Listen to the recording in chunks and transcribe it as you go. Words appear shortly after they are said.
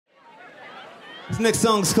This next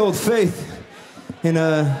song is called Faith, and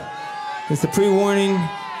it's a pre-warning.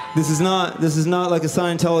 This is not like a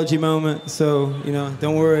Scientology moment, so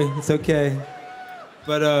don't worry, it's okay.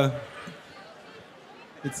 But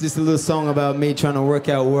it's just a little song about me trying to work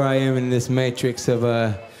out where I am in this matrix of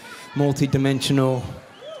multi-dimensional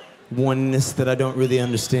oneness that I don't really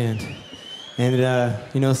understand.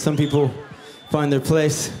 And some people find their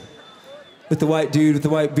place with the white dude with the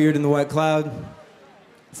white beard and the white cloud.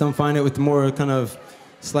 Some find it with the more kind of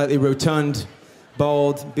slightly rotund,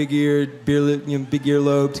 bald, big-eared, big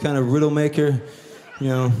earlobed kind of riddle maker.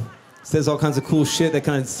 Says all kinds of cool shit that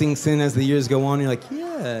kind of sinks in as the years go on. You're like,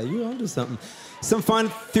 yeah, you're onto something. Some find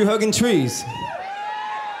it through hugging trees.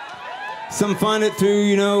 Some find it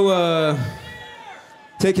through,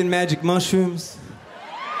 taking magic mushrooms.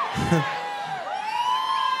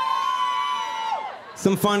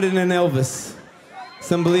 Some find it in Elvis.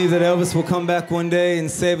 Some believe that Elvis will come back one day and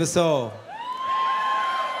save us all.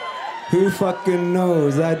 Who fucking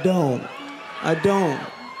knows? I don't.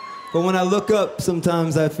 But when I look up,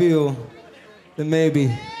 sometimes I feel that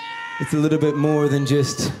maybe it's a little bit more than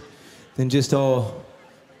just all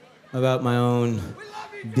about my own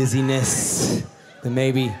busyness. That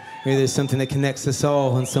maybe there's something that connects us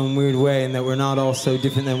all in some weird way, and that we're not all so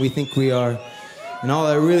different than we think we are. And all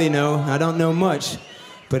I really know, I don't know much,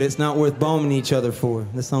 but it's not worth bombing each other for.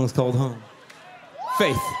 This song's called Home.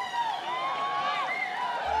 Faith.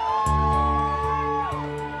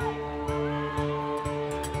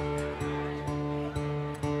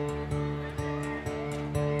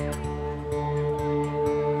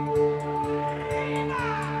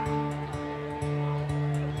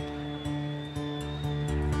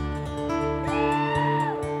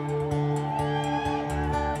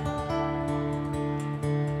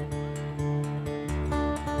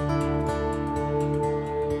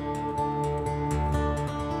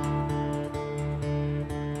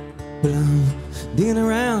 But I'm digging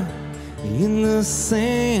around in the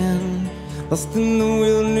sand, lost in the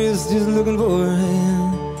wilderness, just looking for a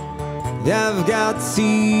hand. I've got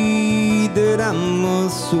seed that I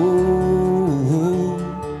must sow.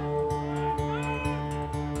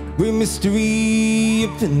 Great mystery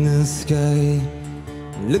up in the sky,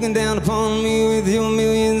 looking down upon me with your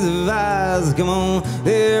millions of eyes. Come on,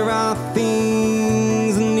 there are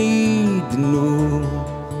things I need to know.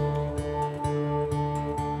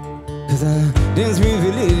 'Cause I dance with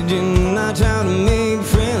religion, I try to make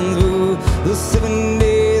friends. Oh, those 7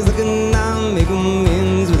 days I cannot make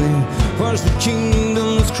amends with them. Watch the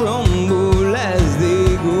kingdoms crumble as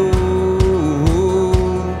they go.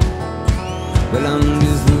 Well, I'm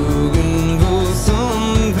just looking for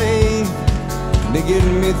some faith to get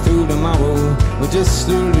me through tomorrow, with just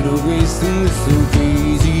a little grace. And it's so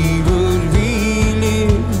crazy, but really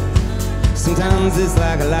sometimes it's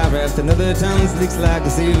like a life raft, and other times it looks like a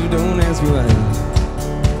sail. Don't ask me why.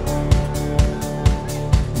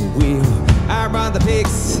 Well, I brought the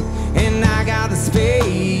picks and I got the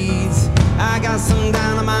spades. I got some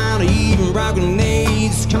dynamite, even brought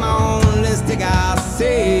grenades. Come on, let's take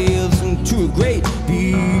ourselves into a great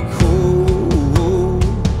big hole.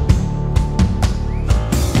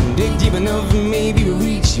 Dig deep enough, maybe we'll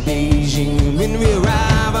reach Beijing. When we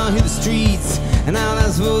arrive, I'll hit the streets, and I'll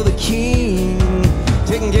ask for the king,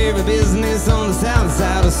 taking care of business on the south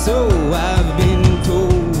side, or so I've been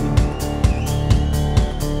told.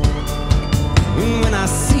 And when I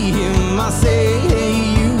see him, I say, hey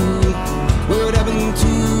you, what happened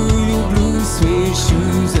to your blue suede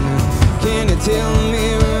shoes? And can you tell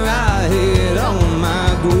me where I hid all my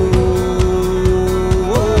gold?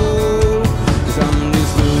 'Cause I'm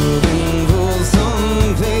just looking for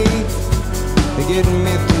some faith to get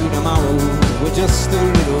me through tomorrow, with just a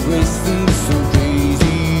little grace. And it's so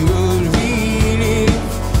crazy, but really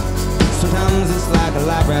sometimes it's like a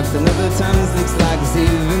life raft, and other times it looks like a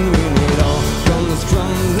saving when it all comes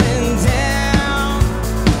crumbling down.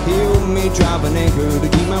 He helped me drop an anchor to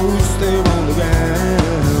keep my roots there on the ground.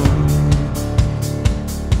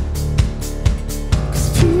 'Cause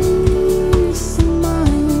peace of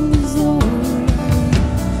mind is all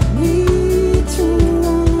I need to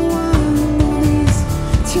unwind all these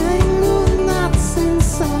tangled knots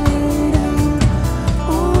inside out.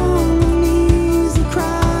 On my knees and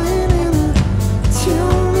crying, and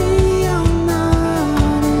tell me I'm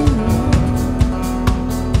not alone.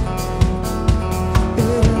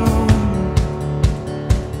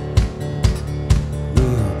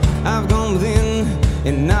 I've gone within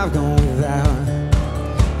and I've gone without.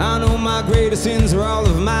 I know my greatest sins are all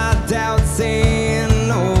of my doubts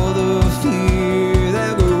and all the fear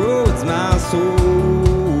that corrodes my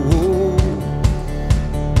soul.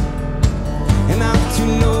 And I too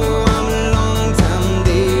know I'm a long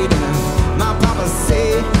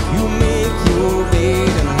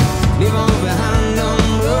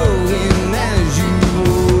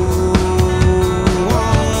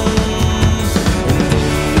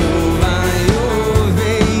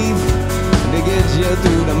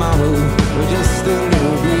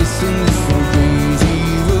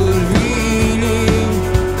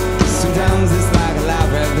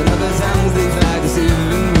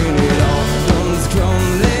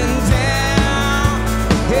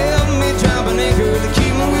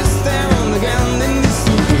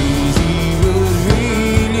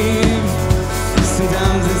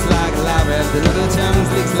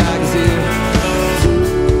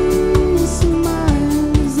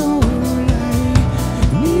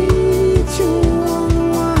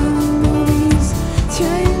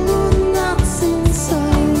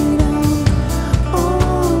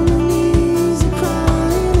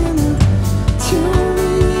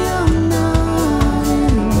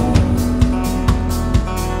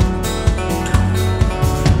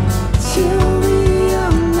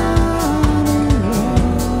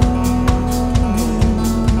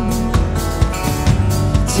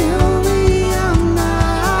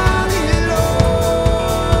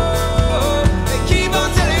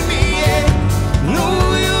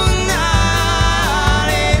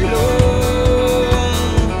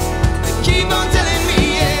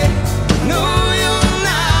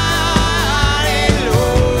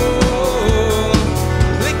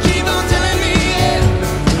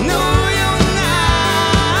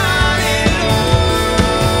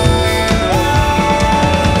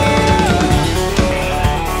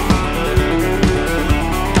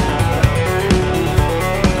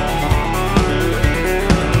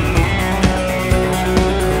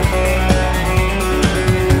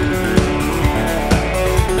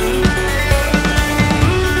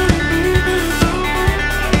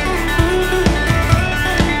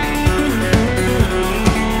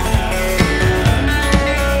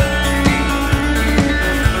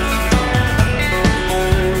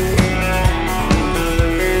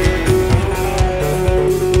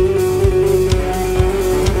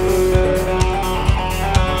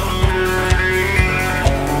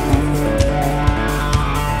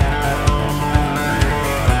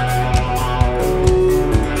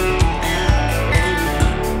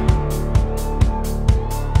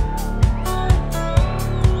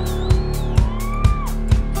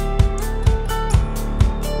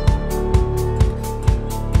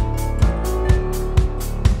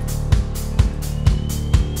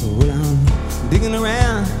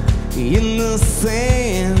the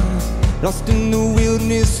sand, lost in the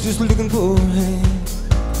wilderness, just looking for a hand.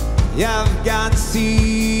 Yeah, I've got to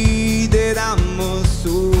see that I'm a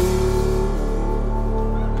soul.